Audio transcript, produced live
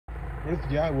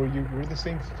Yeah, we're the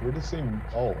same. We're the same.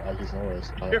 Oh, I just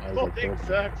noticed. You're both the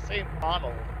exact same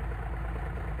model.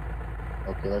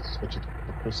 Okay, let's switch it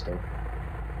to crystal.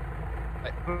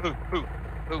 Wait,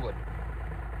 who would?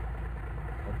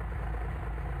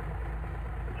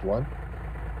 Which one?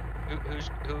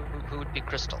 Who would be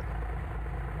crystal?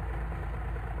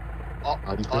 Oh,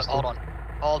 Crystal? hold on.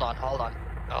 Oh,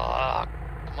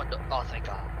 come on. Oh, thank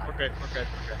God. We're good.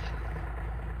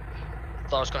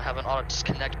 Thought I was gonna have an auto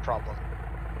disconnect problem.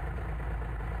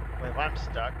 Wait, I'm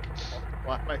stuck.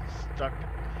 Why am I stuck?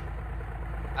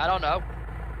 I don't know.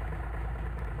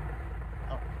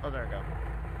 Oh, there we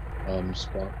go.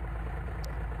 Spot.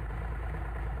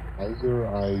 Why is your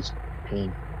eyes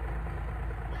pink?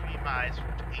 Maybe my eyes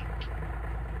are pink.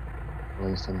 I'm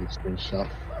gonna send you a screenshot.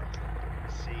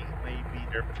 See, maybe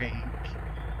they're pink.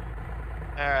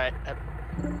 Alright.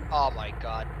 Oh my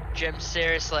God. Jim,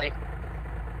 seriously?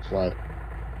 What?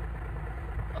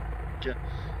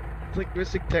 It's like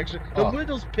missing texture. The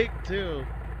window's pink too.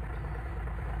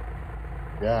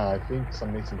 Yeah, I think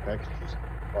some missing textures.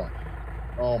 What?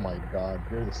 Oh my God,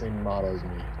 you're the same model as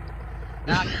me.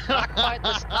 Not quite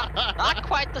the same.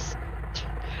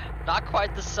 Not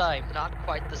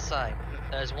quite the same.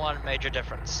 There's one major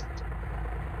difference.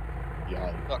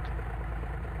 Yeah. Look.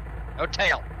 No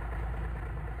tail.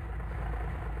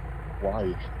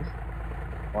 Why?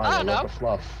 Why? I don't know. love the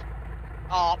fluff.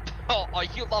 Oh,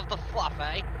 you love the fluff,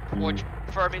 eh? Or would you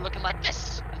prefer me looking like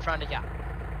this in front of you?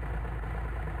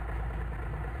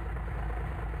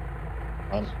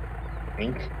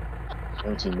 Pink? I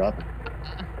haven't seen that.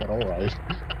 But alright.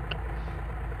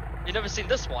 You never seen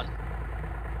this one?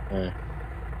 Eh.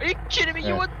 Are you kidding me?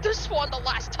 You were this one the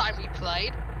last time we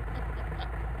played.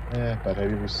 But have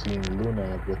you ever seen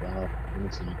Luna without? Let me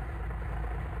see.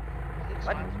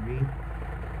 What?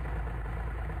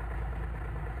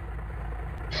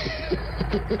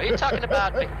 Are you talking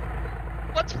about me?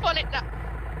 What's funny now?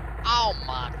 Oh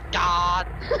my God!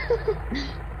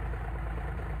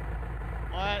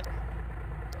 What?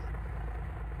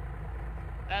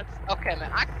 That's okay,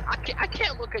 man. I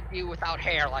can't look at you without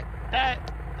hair like that.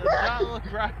 Does not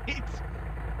look right.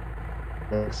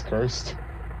 That's cursed.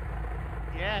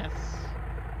 Yes.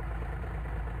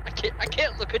 I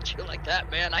can't look at you like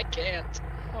that, man. I can't.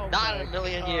 Oh Not in a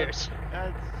million years.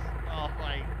 That's. Oh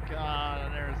my God!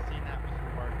 I've never seen that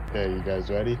before. Okay, you guys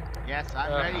ready? Yes,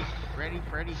 I'm ready. Ready,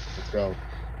 Freddy. Let's go.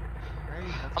 Ready.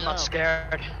 Let's I'm go. not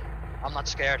scared. I'm not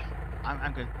scared.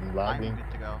 I'm good. I'm I'm lagging.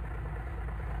 good to go.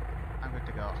 I'm good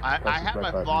to go. I have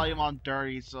my volume on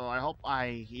dirty, so I hope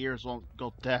my ears won't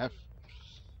go deaf.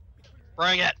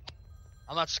 Bring it.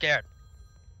 I'm not scared.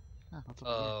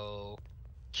 Oh,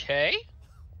 Okay.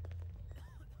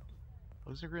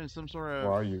 looks like we're in some sort of.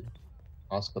 Where are you?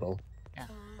 Hospital. Yeah.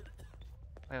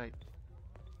 Wait.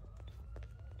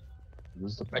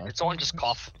 Where's the Wait, did someone just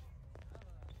cough?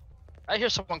 I hear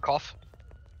someone cough.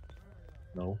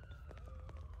 No.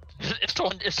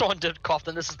 if someone did cough,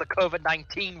 then this is the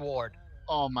COVID-19 ward.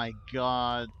 Oh my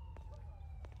God.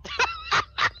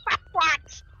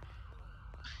 What?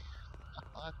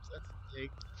 That's big.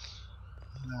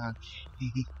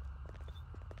 Okay.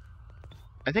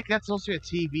 I think that's also a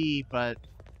TV, but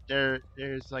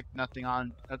there's like nothing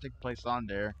placed on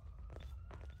there.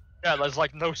 Yeah, there's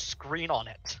like no screen on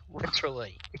it.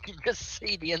 Literally, you can just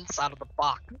see the inside of the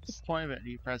box. What's the point of it? Do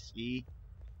you press E?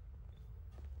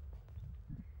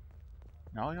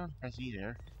 No, you don't press E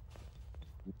there.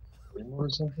 Or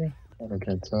something? I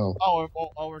can't tell. Oh,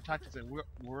 we're talking to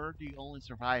we're the only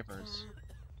survivors.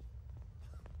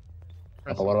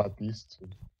 But what about these two?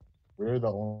 We're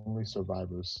the only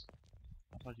survivors.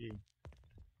 How about you?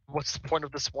 What's the point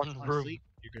of this one room? Sleep?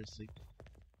 You're gonna sleep.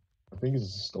 I think it's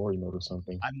a story mode or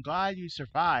something. I'm glad you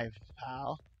survived,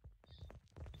 pal.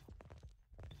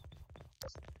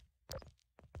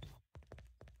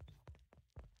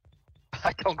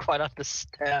 I don't quite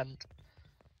understand.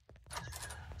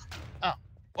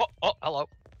 Oh, hello.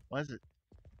 What is it?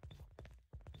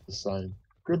 The sign.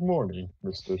 Good morning,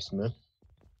 Mr. Smith.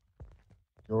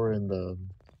 You're in the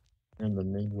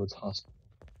Mainwoods Hospital.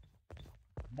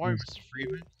 Morning, Mr.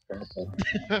 Freeman. What the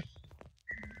heck?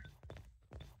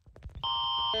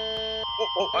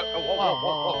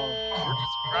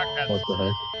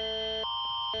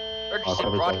 Emergency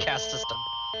broadcast system.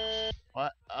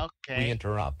 What? Okay. We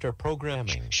interrupt our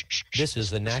programming. This is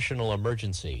the national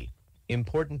emergency.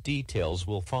 Important details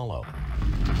will follow.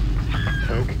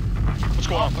 Heck? What's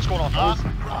going on? What's going on?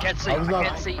 I can't see. I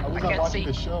can't see. I was I not can't watching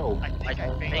see. the show. I think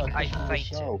I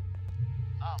fainted. I'm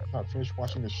not finished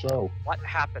watching the show. What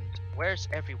happened? Where's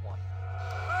everyone?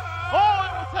 Oh,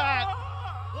 what was that?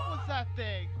 What was that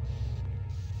thing?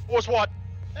 Was what?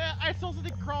 I saw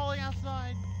something crawling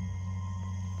outside.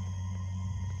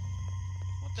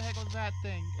 What the heck was that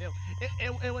thing?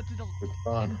 It went to the. It's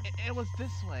gone. It was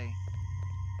this way.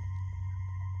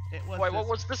 It was. Wait, what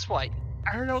was this way?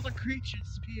 I heard it was a creature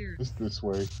disappeared. Just this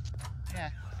way. Yeah,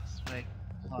 this way.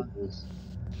 Look at this.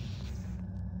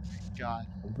 God.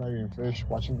 I'm not even finished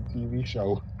watching the TV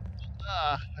show.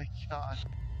 My God.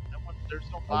 There's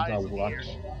no I bodies was in not here.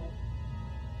 watching.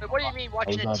 Wait, what do you mean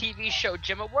watching a not- TV show,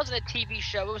 Jim? It wasn't a TV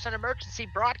show. It was an emergency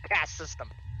broadcast system.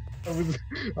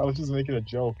 I was just making a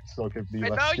joke so it could be I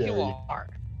less know scary. you are.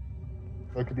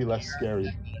 So it could be less scary.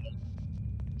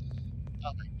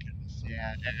 Oh my goodness,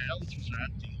 yeah. And elevators are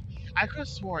empty. I could have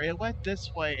swore it went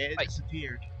this way and it Wait.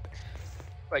 disappeared.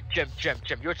 Wait, Jim,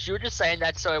 you were just saying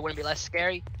that so it wouldn't be less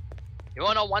scary? You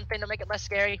wanna know one thing to make it less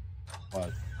scary?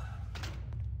 What?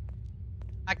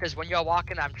 Because when you're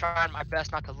walking, I'm trying my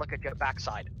best not to look at your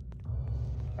backside.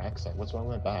 Backside? What's wrong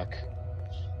with my back?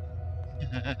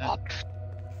 Up.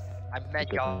 I meant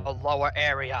Okay. your lower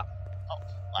area.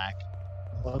 Black.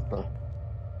 What the?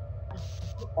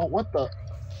 Oh, what the?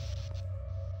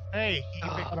 Hey, you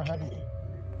Ah. picked I don't have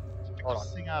Hold on.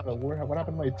 this thing up. what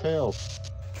happened to my tail?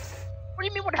 What do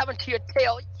you mean what happened to your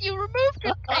tail? You removed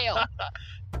your tail!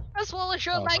 As well as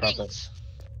your Oh, crap, leggings!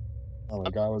 Oh my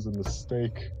god, it was a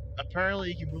mistake.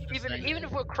 Apparently, you moved this thing. Even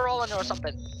if we're crawling or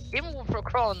something, even if we're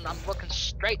crawling, I'm looking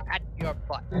straight at your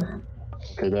butt.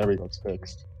 Okay, there we go, it's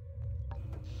fixed.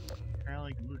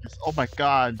 Apparently, you moved this. Oh my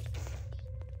God.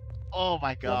 Oh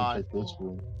my Gotta God. check this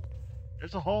room.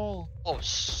 There's a hole. Oh,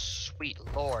 sweet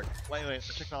lord. Wait,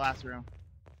 let's check the last room.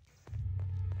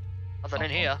 Nothing in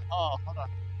here. Oh, hold on.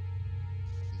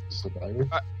 Is this a dagger?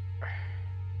 Oh,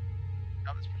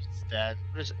 this person's dead.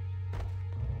 What is it?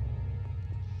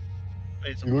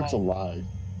 Wait, it's a He looks phone. alive.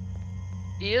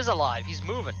 He is alive. He's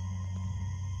moving.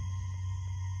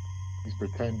 He's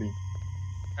pretending.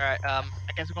 Alright, I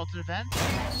guess we go to the vent.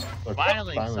 Look,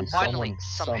 Finally, finally,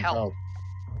 some help.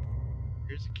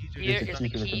 Here's the key to Here Here's is the the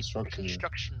key to the key to the construction room.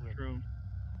 construction room. room.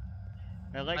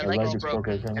 My My leg leg is is broken.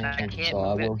 broken, and I change it, can't so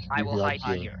I move it. will I keep will you hide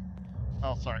out here.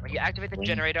 Oh, sorry. When you activate the When-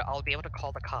 generator, I'll be able to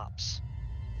call the cops.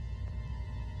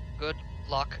 Good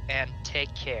luck and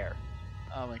take care.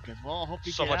 Oh my goodness. Well, I hope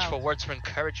you So get much out. for words of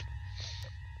encouragement.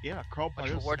 Yeah, crowbar. much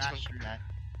for Just words smash of- through that.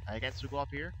 I guess we go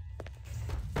up here.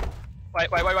 Wait.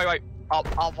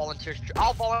 I'll volunteer.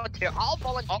 I'll volunteer. Oh,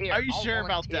 are you I'll sure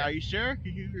about that? volunteer. Are you sure?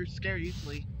 You're scared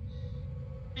easily.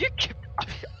 You keep...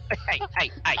 hey,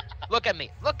 look at me,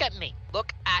 look at me,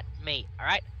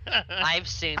 alright? I've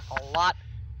seen a lot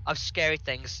of scary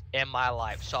things in my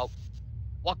life, so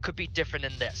what could be different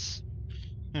in this?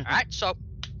 Alright, so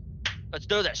let's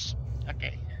do this.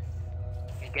 Okay.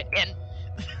 You get in,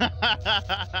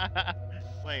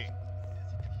 Wait.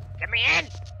 get me in!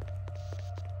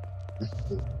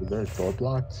 Is there a door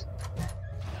blocked?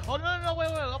 Oh no! Wait!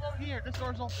 I'm over here. This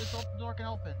door's open. This door can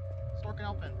open. This door can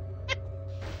open.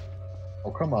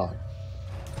 Oh, come on.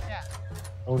 Yeah.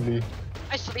 Only.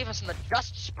 I used to leave us in the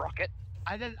dust, Sprocket.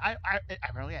 I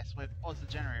really asked. Wait. Oh, it's the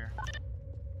generator.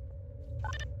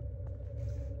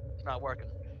 It's not working.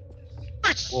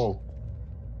 Whoa.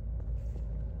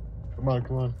 Come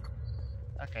on.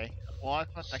 Okay. Well, I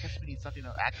guess we need something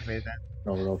to activate that.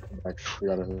 No, come back. We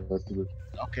gotta, let's do it.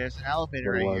 Okay, there's an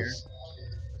elevator There right here. was.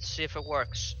 Let's see if it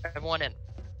works. Everyone in.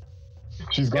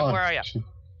 She's Jim, gone. where are ya?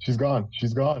 She's gone.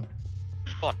 Gone.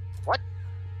 What?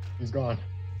 She's gone.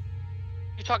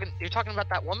 You're talking about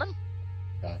that woman?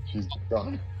 Yeah, she's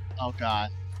gone. Oh God.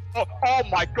 Oh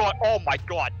my god,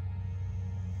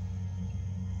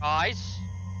 Guys,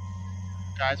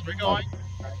 Guys, we're going.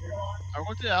 Are we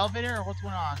going to the elevator or what's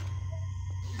going on?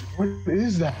 What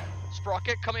is that?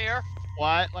 Sprocket, come here.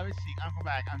 What? Let me see.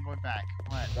 I'm going back.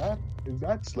 What? Is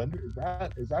that Slender?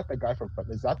 Is that the guy from?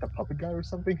 Is that the puppet guy or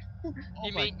something? Oh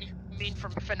You my. mean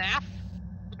from FNAF?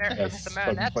 Yes, The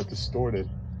marionette? but distorted.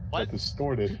 What? But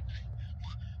distorted.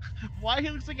 Why he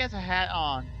looks like he has a hat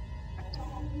on?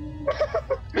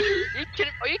 Are you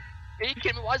kidding? Are you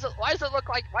kidding me? Why does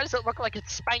it look like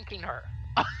it's spanking her?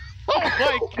 Oh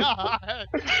my God!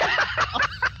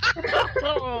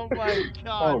 Oh my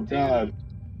God! Oh dude. God.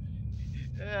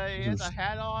 He has a Just-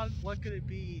 hat on. What could it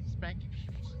be? Spanking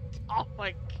people. Oh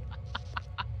my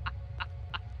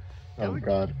Oh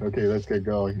God. Okay, let's get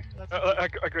going. God.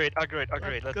 Agreed.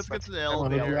 Let's get to the Come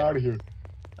on, let's elevator. get out of here.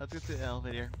 Let's get to the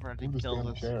elevator. We're I'm gonna just kill on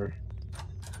the this. chair.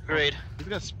 Agreed. He's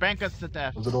gonna spank us to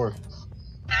death. Close the door.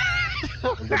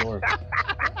 Close the door.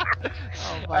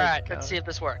 Oh my Alright, God. let's see if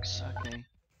this works. Okay.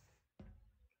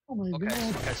 Oh my Okay,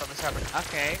 God. something's happening.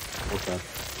 Okay. Okay.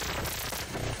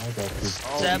 I got this.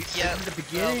 Oh, Zeb, in the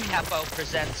beginning. Capo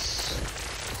presents.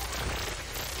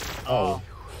 Oh.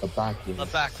 The back room. The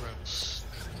Backrooms.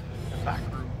 The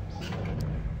Backrooms.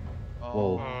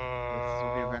 Whoa. This is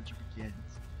where the adventure begins.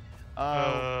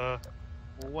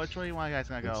 Which way you want guys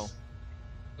gonna go?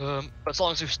 As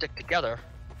long as we stick together.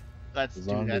 Let's As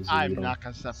do long that. as I'm we don't- not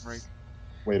gonna separate.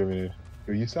 Wait a minute.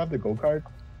 Do you still have the go-kart?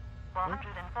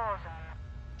 404 zone.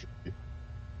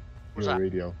 What's Your that?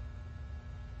 radio.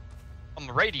 On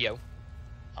the radio.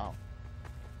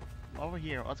 Over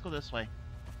here. Let's go this way.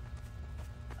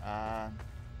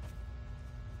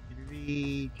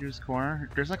 Maybe Drew's corner.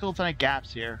 There's like little tiny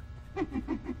gaps here.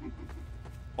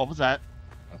 What was that?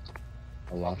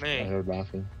 I laughed. me. I heard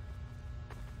laughing.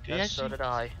 Did Yes, so actually- did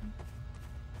I.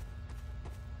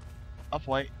 Up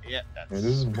white. Yeah. Yeah, this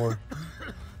is more.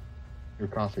 You're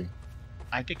coughing.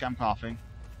 I think I'm coughing.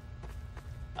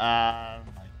 My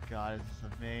God, is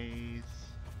this a maze?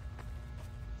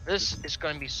 This is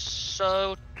going to be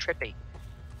so trippy.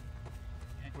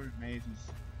 Can't go to mazes.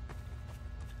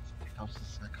 It helps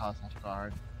us cause off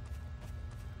guard.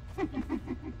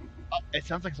 Oh, it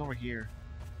sounds like it's over here.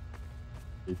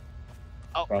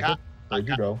 Oh, Rocket, God. where'd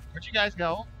you go? Where'd you guys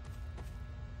go?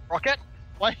 Rocket,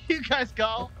 Why did you guys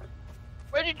go?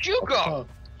 where did you go?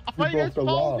 I You thought you guys broke the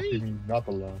followed law. me. I mean, not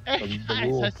the law. Hey, The guys,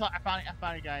 rule. I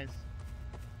found you guys.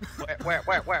 Where?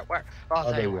 Oh,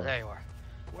 Oh, there you are, there you are.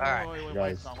 Alright. Wait,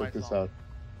 Guys, stop, check this stop. out.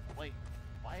 Wait,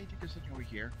 why do you think there's something over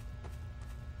here?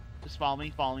 Just follow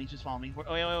me, just follow me. Wait,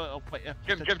 oh, wait.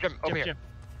 Jim, over here.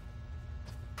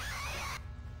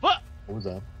 What? What was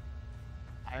that?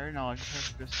 I don't know, I just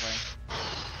heard it this way.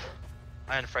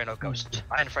 I ain't afraid no ghost.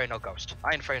 I ain't afraid no ghost.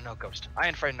 I ain't afraid no ghost. I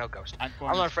ain't afraid no ghost. I'm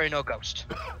I'm not afraid no ghost.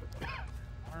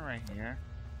 We're right here.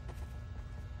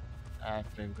 I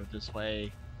think we go this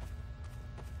way.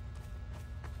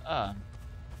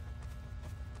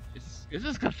 This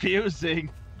is confusing.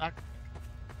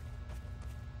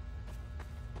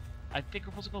 I think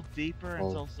we're supposed to go deeper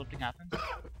until something happens.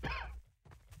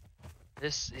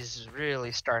 This is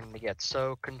really starting to get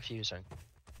so confusing.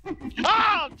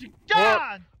 Oh,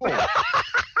 John! Oh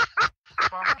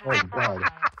God!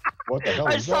 What the hell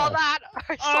I is saw that? that!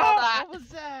 I saw that! What was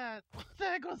that? What the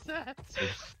heck was that?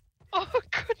 Oh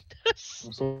goodness!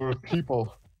 Some sort of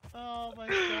people. Oh my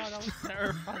God, that was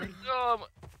terrifying.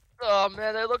 Oh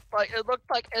man, it looked like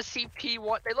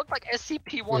SCP-1. They looked like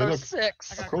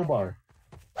SCP-106. A crowbar.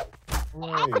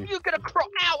 How come you get a crow?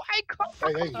 Ow! How come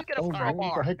Hey, you get a what the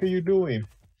crowbar? heck are you doing?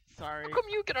 Sorry. How come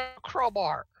you get a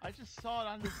crowbar? I just saw it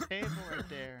on this table right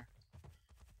there.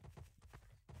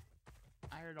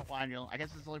 I don't know why. I guess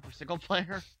it's only for single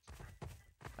player.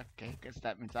 Okay, guess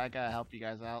that means I gotta help you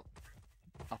guys out.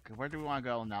 Okay, where do we want to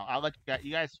go now? I'll let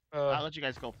you guys. I'll let you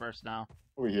guys go first now.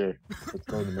 Over here. Let's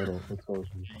go in the middle. Let's go.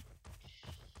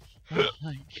 Oh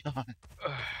my God!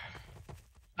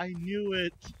 I knew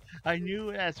it. I knew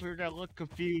it. As we were gonna look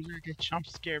confused, we were gonna get jump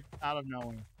scared out of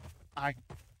nowhere.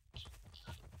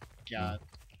 God.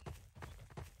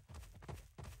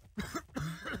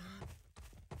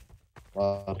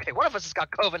 Okay, one of us has got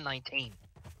COVID-19.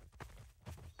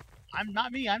 I'm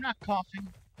not me. I'm not coughing.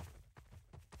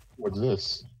 What's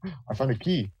this? I found a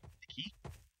key. Key?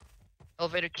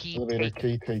 Elevator key. Elevator taken.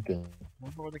 key taken.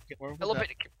 Where was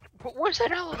Elevator. Where's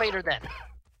that elevator then? that?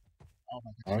 Oh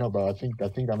my I don't know, but I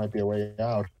think that might be a way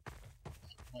out.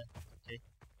 Like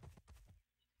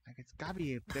it's gotta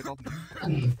be a big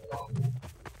open.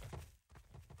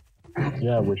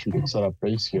 Yeah, which we can set up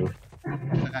base here.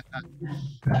 Yeah,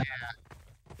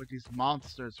 with these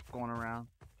monsters going around.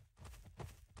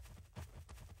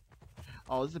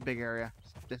 Oh, this is a big area.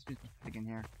 This is big in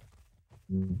here.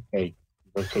 Hey,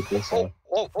 let's check this Oh, out.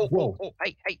 oh,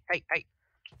 hey.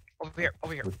 Over here.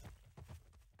 What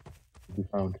we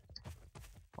found?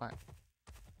 An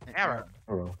Arrow.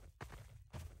 Arrow.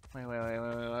 Wait.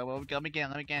 Let me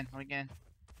again.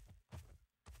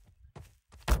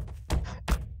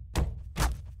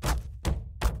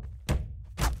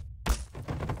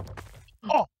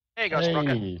 There you go,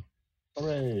 Sprocket. Hey!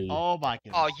 Hooray! Oh my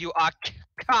goodness. Oh, you are.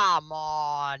 Come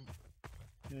on.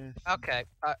 Yes. Okay.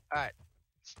 Alright.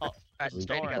 Oh, Alright, We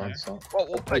stay door together. found some-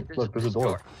 Whoa, Hey, look, there's a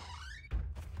door.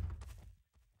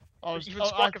 Oh, Even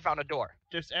Sprocket found a door.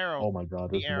 there's arrow. Oh my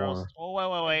God, there's the arrows. more.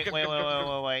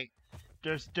 Oh wait.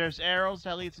 There's arrows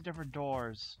that lead to different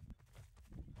doors.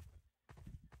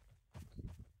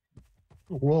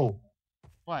 Whoa!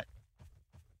 What?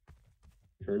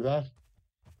 You heard that?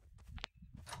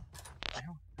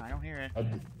 I don't hear it.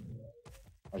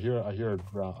 I hear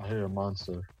a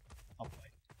monster. Oh boy.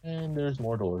 And there's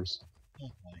more doors. Oh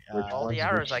boy. All the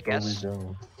arrows, I guess.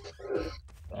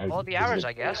 All the arrows,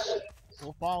 I guess.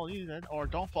 We'll follow you then, or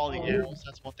don't follow the arrows.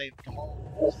 That's what they.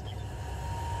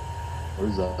 What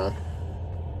is that?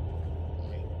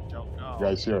 don't know. You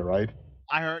guys hear it, right?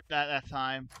 I heard that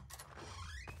time.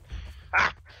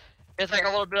 Ah! You think a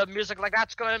little bit of music like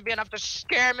that's going to be enough to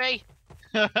scare me?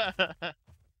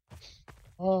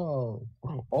 Oh.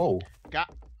 Oh.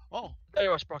 Oh, There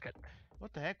you are, Sprocket.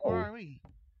 what the heck? Where Oh. are we?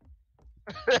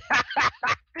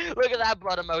 Look at that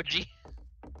blood emoji.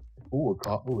 Ooh,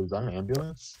 ooh, is that an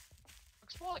ambulance?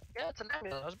 Looks more like, yeah, it's an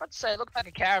ambulance. I was about to say it looked like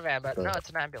a caravan, but Okay. no, it's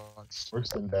an ambulance. Worse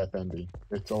than death ending.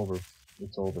 It's over.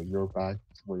 It's over. You're back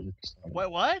to where you started. Wait,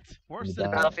 what? Worse You than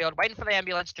died. Battlefield, waiting for the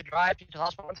ambulance to drive you to the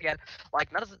hospital once again.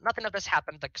 Like nothing of this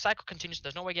happened. The cycle continues.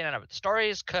 There's no way getting out of it. The story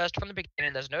is cursed from the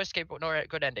beginning. There's no escape, nor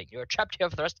good ending. You are trapped here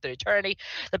for the rest of the eternity.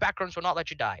 The Backrooms will not let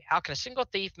you die. How can a single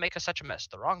thief make us such a mess?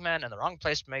 The wrong man in the wrong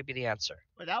place may be the answer.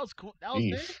 Wait, that was cool. That was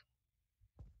big. Thief.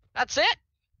 That's it.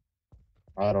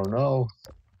 I don't know.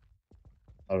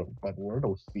 But where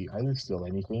those feet? I didn't steal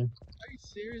anything. Are you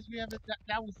serious? We haven't.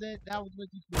 That was it. That was way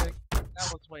too quick. That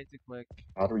was way too quick.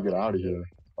 How do we get out of here?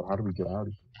 Or how do we get out of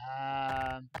here?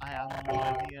 I have no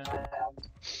idea. I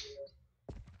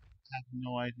have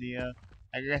no idea.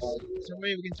 I guess is there a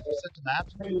way we can reset the map?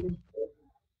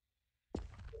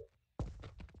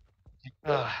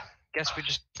 Guess we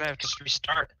just have to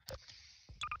restart.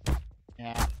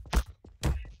 Yeah.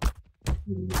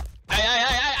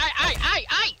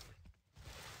 Hey!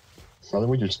 Suddenly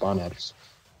we just spawn at us.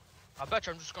 I bet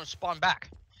you I'm just gonna spawn back.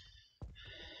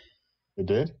 It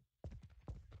did?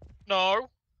 No.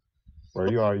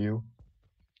 Where are you?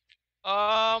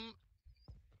 To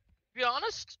be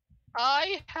honest,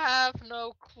 I have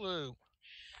no clue.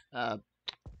 I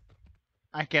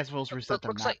guess we'll reset It the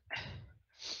looks map. like.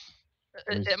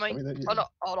 I mean, oh no,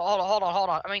 hold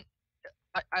on. I mean,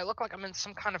 I look like I'm in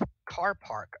some kind of car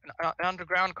park, an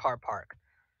underground car park.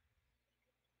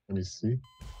 Let me see.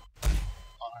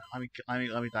 Let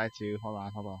me die too. Hold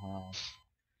on.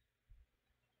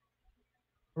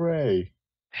 Hooray!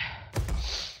 I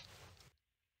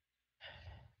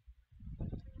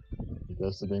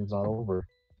guess the game's not over.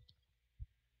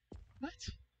 What?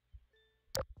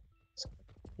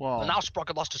 Whoa. Well, now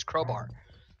Sprocket lost his crowbar.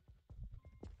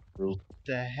 True.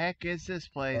 The heck is this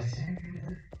place?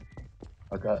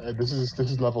 Okay, this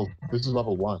is level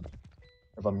 1,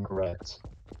 if I'm correct.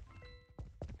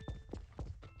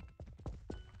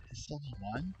 It's level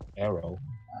 1? Arrow.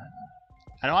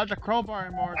 I don't have the crowbar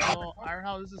anymore, so I don't know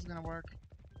how this is gonna work.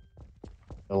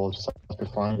 And we'll just have to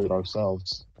find it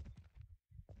ourselves.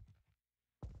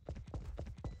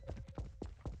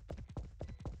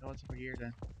 So what's over here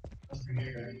then?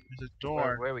 There's a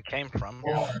door. Where we came from.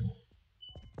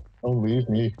 Don't leave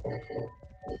me.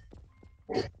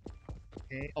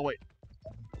 Okay. Oh wait.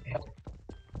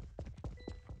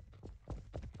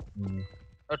 Hmm.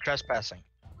 No trespassing.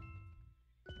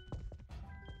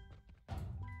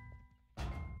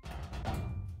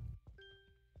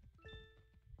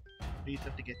 We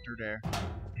have to get through there.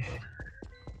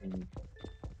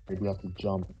 Maybe I have to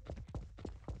jump.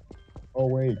 Oh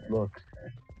wait, look.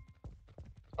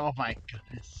 Oh my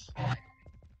goodness.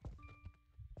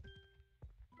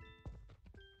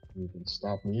 You can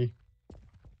stop me.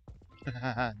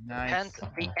 Nice. And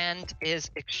the end is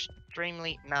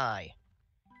extremely nigh.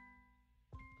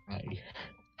 Hi.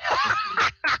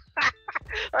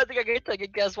 I think I can take a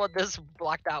guess what this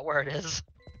blacked out word is.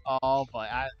 Oh boy.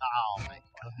 Oh my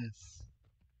goodness.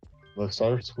 Well, it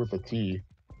starts with a T.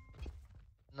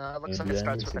 No, it looks and like it the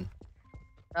starts end with is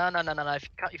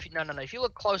a No. If you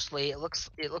look closely, it looks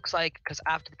like because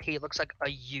after the T, it looks like a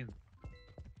U.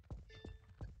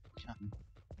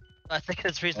 I think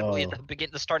it's reasonably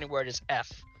the starting word is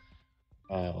F.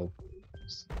 Oh,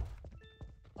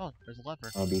 Oh, there's a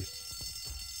lever. I'll be.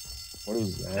 What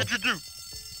is that? What'd you do?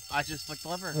 I just flicked the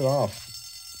lever. Turn it off.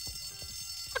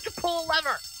 Why'd you pull a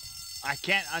lever? I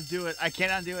can't undo it. I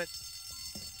can't undo it.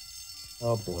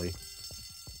 Oh boy.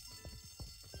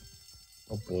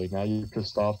 Oh boy, now you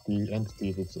pissed off the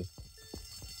entity that's it.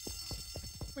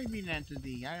 What do you mean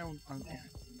entity? I don't.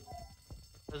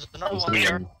 There's another It's one the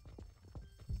here. one.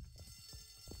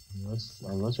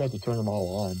 Unless you have to turn them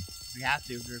all on. We have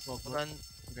to. We're close. Well, then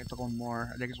Okay, took one more.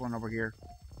 I think there's one over here.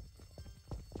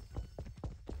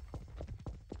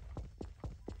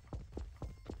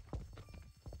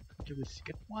 Did we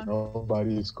skip one?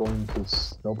 Nobody's going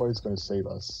to save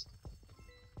us.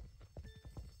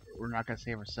 We're not gonna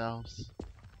save ourselves.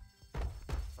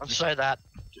 don't say that.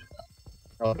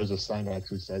 Oh, there's a sign that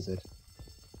actually says it.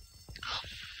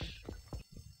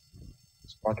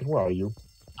 Sprocket, where are you?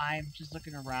 I'm just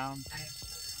looking around.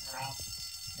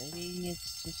 Maybe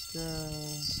it's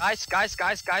just Guys,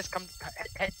 come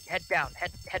head down,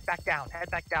 head back down,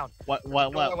 head back down. What?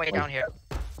 Way down here.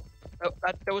 Oh,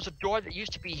 there was a door that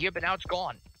used to be here, but now it's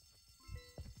gone.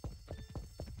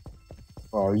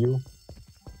 Where are you?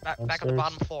 Back on the Upstairs?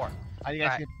 bottom floor. How do you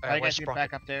guys get? How do you where's guys get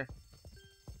Sprocket? back up there?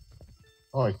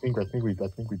 Oh, I think we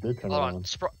did turn Hold around. on,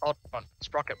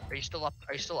 Sprocket, are you still up?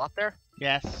 Are you still up there?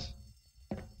 Yes.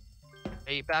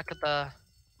 Are you back at the?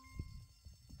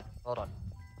 Hold on.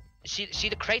 See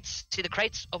the crates? See the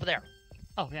crates over there?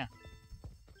 Oh yeah.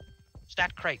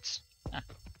 Stacked crates.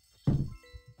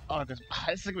 Oh, this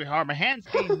is gonna be hard. My hand's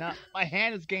getting numb. My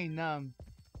hand is getting numb.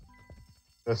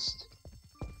 Just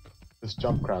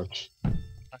jump crouch. Okay,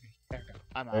 there we go.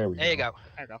 I'm out. There we go. There you go.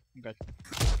 There we go. I'm good.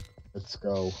 Let's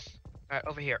go. Alright,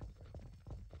 over here.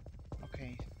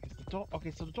 Okay. Is the door?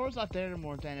 Okay, so the door's not there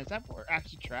anymore. Then is that where we're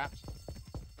actually trapped?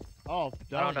 Oh,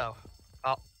 no. I don't know.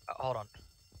 Oh, hold on.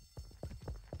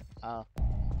 Oh.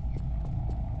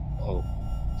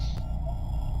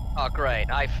 Oh, great.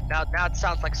 Now it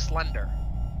sounds like Slender.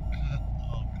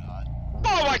 Oh god.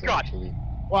 Oh my God! Actually,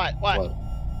 What? What? what?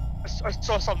 I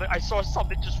saw something. I saw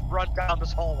something just run down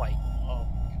this hallway. Oh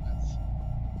my goodness.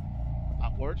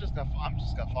 I'm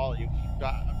just gonna follow you.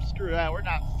 God, screw that. We're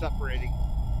not separating.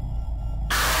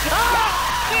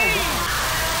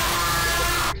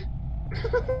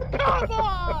 Come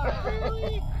on!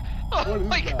 Really? Oh What is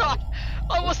my that? God!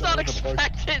 I was What's not that with the bug?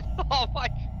 expecting. Oh my!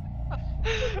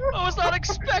 I was not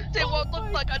expecting what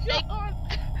looked like a naked.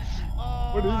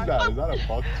 What is that? Is that a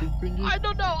bug tube thingy? I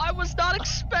don't know. I was not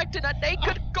expecting a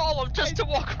naked golem just to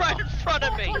walk right in front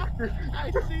of me.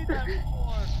 I've seen that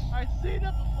before. I've seen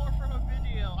that before from a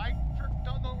video. I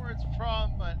don't know where it's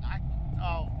from, but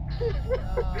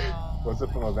Was it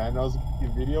from a Van Helsing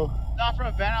video? Not from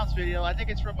a Van House video. I think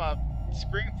it's from a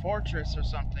Scream Fortress or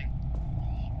something.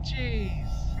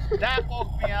 Jeez, that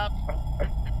woke me up.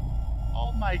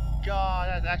 Oh my god,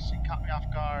 that actually caught me off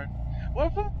guard.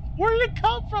 Where did it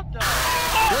come from, though?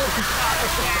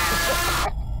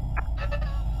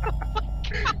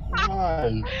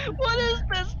 Why? What is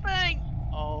this thing?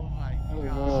 Oh my I don't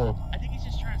god. know. I think he's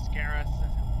just trying to scare us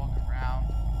as we walk around.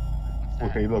 What's that?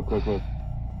 Okay, look. What is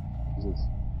this?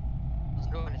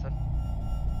 Doesn't do anything.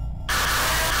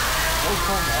 Oh,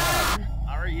 come on.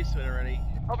 I'm already used to it already.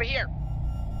 Over here.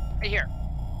 Right here.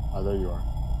 Oh, there you are.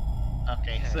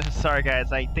 Okay, so sorry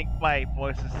guys. I think my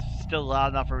voice is still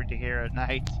loud enough for me to hear at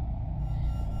night.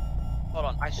 Hold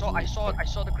on. I saw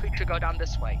the creature go down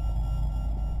this way.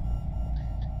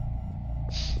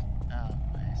 Oh,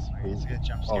 sorry. He's gonna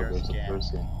jump Oh, scare us there's a again.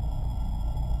 person.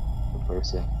 The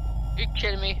person. You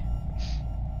kidding me?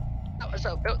 No,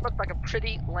 so it looked like a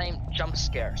pretty lame jump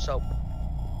scare. So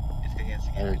It's gonna get us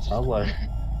again. And it sounds like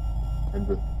in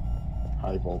the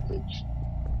high voltage.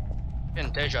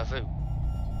 in deja vu.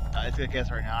 It's gonna get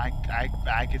us right now.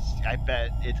 I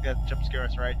bet it's gonna jump scare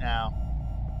us right now.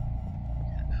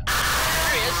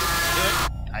 There he is.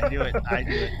 I knew it.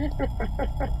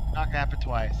 Not gonna happen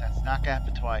twice. That's not gonna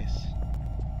happen twice.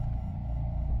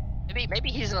 Maybe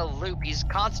he's in a loop. He's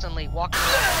constantly walking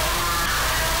around.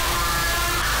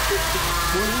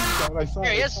 What is that? I saw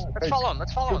Here he it. is. Let's follow him.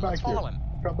 Let's follow him. Come Let's back follow him.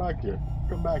 Come back here.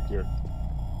 Come back here.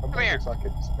 Come back here. here so I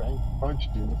can punch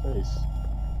you in the face.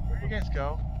 Where do you guys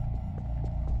go?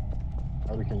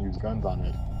 Now we can use guns on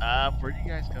it. Where do you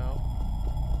guys go?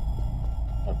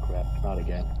 Oh crap, not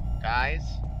again. Guys?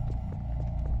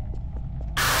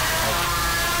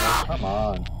 Oh, come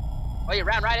on. Oh, you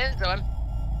ran right into him.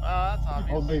 That's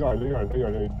obvious. Oh, there you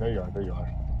are.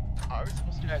 Oh, are we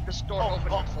supposed to do that? This door opened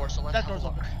before, so let's That have a door's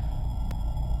look. open.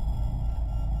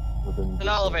 Within It's an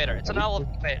elevator. It's an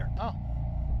elevator.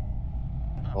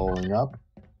 Rolling up.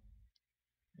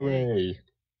 Way.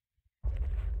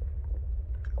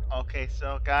 Okay,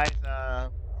 so guys,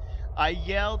 I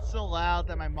yelled so loud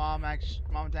that mom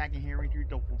and dad can hear me through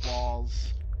the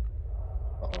walls.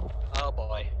 Uh-oh. Oh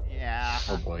boy. Yeah,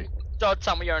 Oh boy. Don't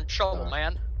tell me you're in trouble,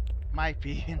 man. might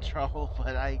be in trouble,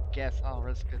 but I guess I'll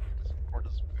risk it for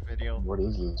this video. What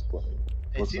is this place?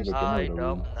 It Looks seems like a I generator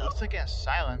don't room. know. looks like it's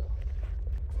silent.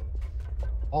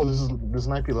 Oh, this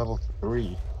might be level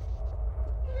 3.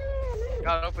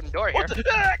 Got an open door here.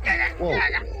 Whoa.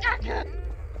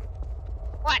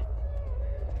 What?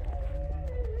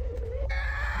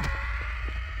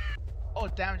 Oh,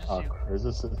 it damages Oh, you. is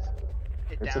this? It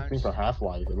It's a screen damages from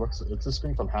Half-Life. It's a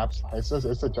screen from Half-Life. It says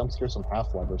it's a jump scare from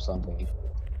Half-Life or something.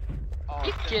 Oh,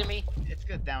 You kidding me? It's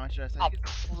gonna damage us. Oh,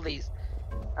 please.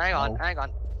 Hang on, No. hang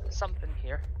on. Something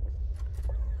here.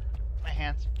 My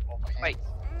hands. Oh, my hands. Wait.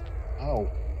 Ow.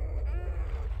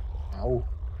 Ow.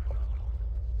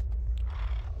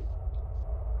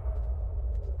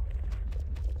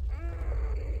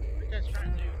 What are you guys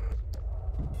trying to do?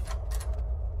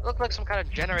 Look like some kind of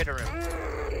generator room.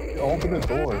 Open the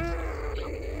door.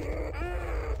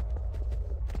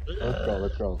 Let's go.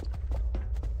 Let's go.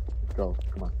 Let's go.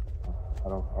 Come on. I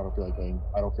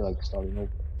don't feel like starting over.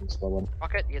 It's the one.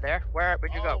 Rocket, you there? Where'd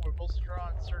you go? We're supposed to turn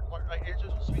on certain. Like, there's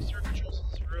supposed to be certain controls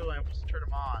through, and we're supposed to turn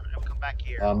them on, and we come back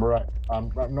here. Right.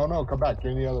 No, come back.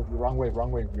 You're in the wrong way.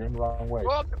 You're in the wrong way.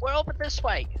 We're open this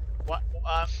way. What?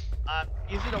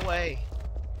 Easy the way.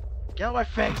 Get out of my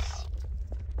face.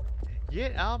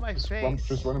 Get out of my face.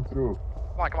 Just run him through.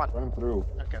 Come on. Run him through.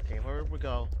 Okay. Where we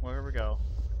go?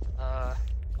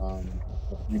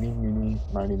 You need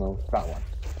mighty mo. That one.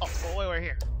 Oh, wait, we're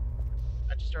here.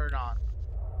 I just turned it on.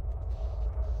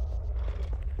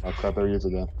 Oh crap! There he is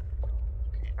again.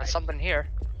 There's something here.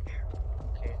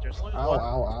 Okay, there's only Ow! one.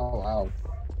 Ow!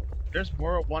 There's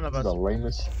more of one of This is us. the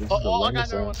lamest. This is the I got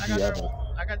lamest another one. MC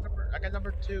ever. I got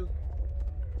number 2.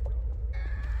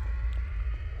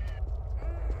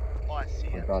 Oh, I see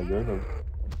Oh my it. god, you're the.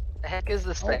 The heck is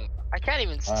this Oh. thing? I can't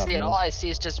even see it. no. All I see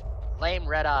is just lame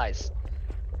red eyes.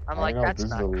 I'm I like, know, that's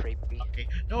this is not a- creepy. Okay.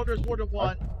 No, there's more than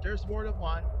one. There's more than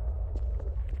one.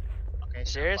 Okay.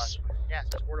 Serious? Yes,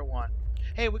 there's more than one.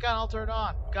 Hey, we got them all turned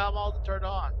on. We got them all turned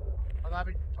on.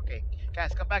 Okay,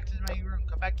 guys, come back to the main room.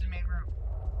 Come back to the main room.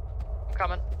 I'm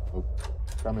coming.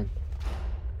 Coming.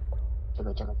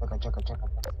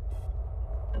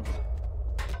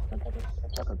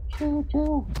 Chugga. Choo.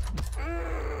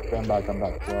 Come back.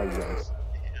 Where are you guys?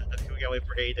 Okay, we gotta wait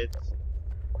for Hayden.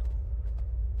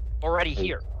 Already Hey.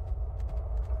 here.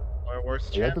 Or where's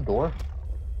Are you at Chen? the door?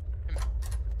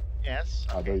 Yes.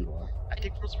 Ah, there you are. I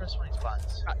think first press one of these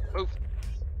buttons. Move.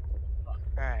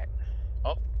 Alright.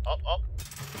 Oh.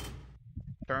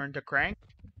 Turn the crank.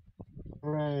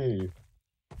 Hooray!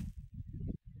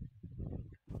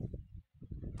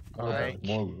 Oh, Alright.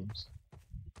 more rooms.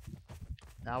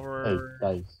 Now Hey, we're.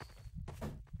 guys.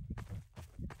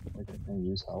 I can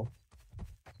use health.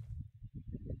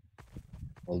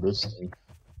 Well, this thing.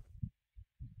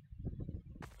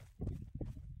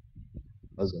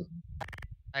 What's it?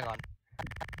 Hang on.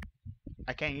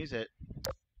 I can't use it.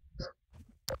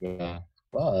 Yeah.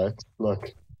 But, look.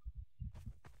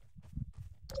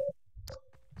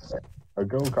 A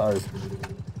go-kart.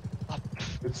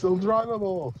 It's still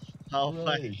drivable. Oh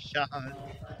my Hooray. god.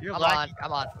 You're Come lucky.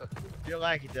 on. You're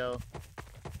lucky though.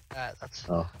 That's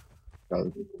Oh.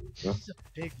 God. This is a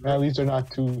big At room. least they're not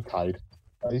too tight.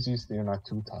 At least they're not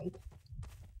too tight.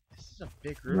 This is a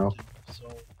big No. room. So.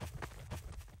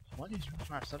 One of these rooms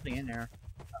might have something in there.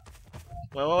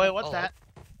 Wait, what's Oh. that?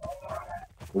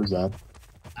 Where's that?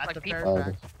 At Like the people-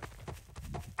 barracks.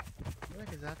 What the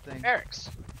heck is that thing? barracks.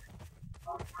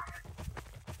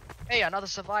 Hey, another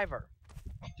survivor.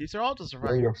 These are all the They're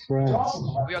survivors. your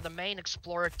friends. We are the main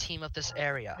explorer team of this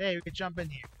area. Hey, we can jump in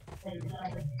here.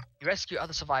 You rescue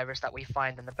other survivors that we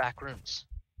find in the back rooms.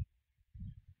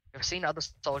 We've seen other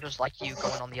soldiers like you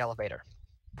going on the elevator.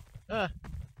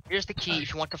 Here's the key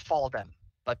if you want to follow them,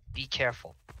 but be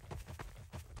careful.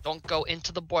 Don't go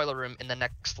into the boiler room in the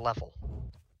next level.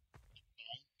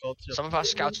 Go to. Some of our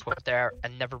scouts went there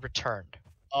and never returned.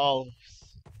 Oh.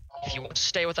 If you want to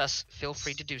stay with us, feel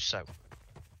free to do so.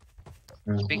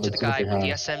 Yeah, Speak to the let's see what guy they with the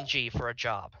have. SMG for a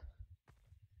job.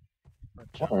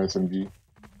 Oh, SMG.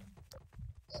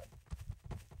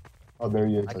 Oh, there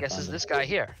he is. I guess found it's him. this guy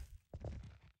here.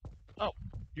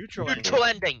 Neutral. Neutral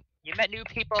ending. You met new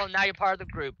people and now you're part of the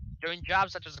group, doing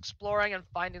jobs such as exploring and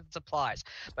finding supplies.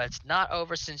 But it's not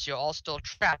over since you're all still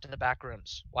trapped in the back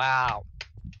rooms. Wow.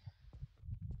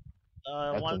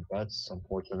 That's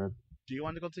unfortunate. Do you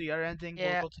want to go to the other ending?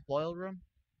 Yeah. Go to the boiler room?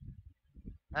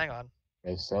 Hang on.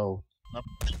 Okay, so. Nope.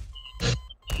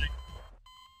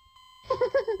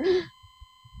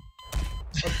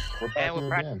 We're back And we're here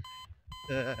back.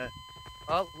 again.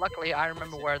 Well, luckily I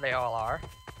remember where they all are.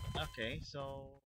 Okay, so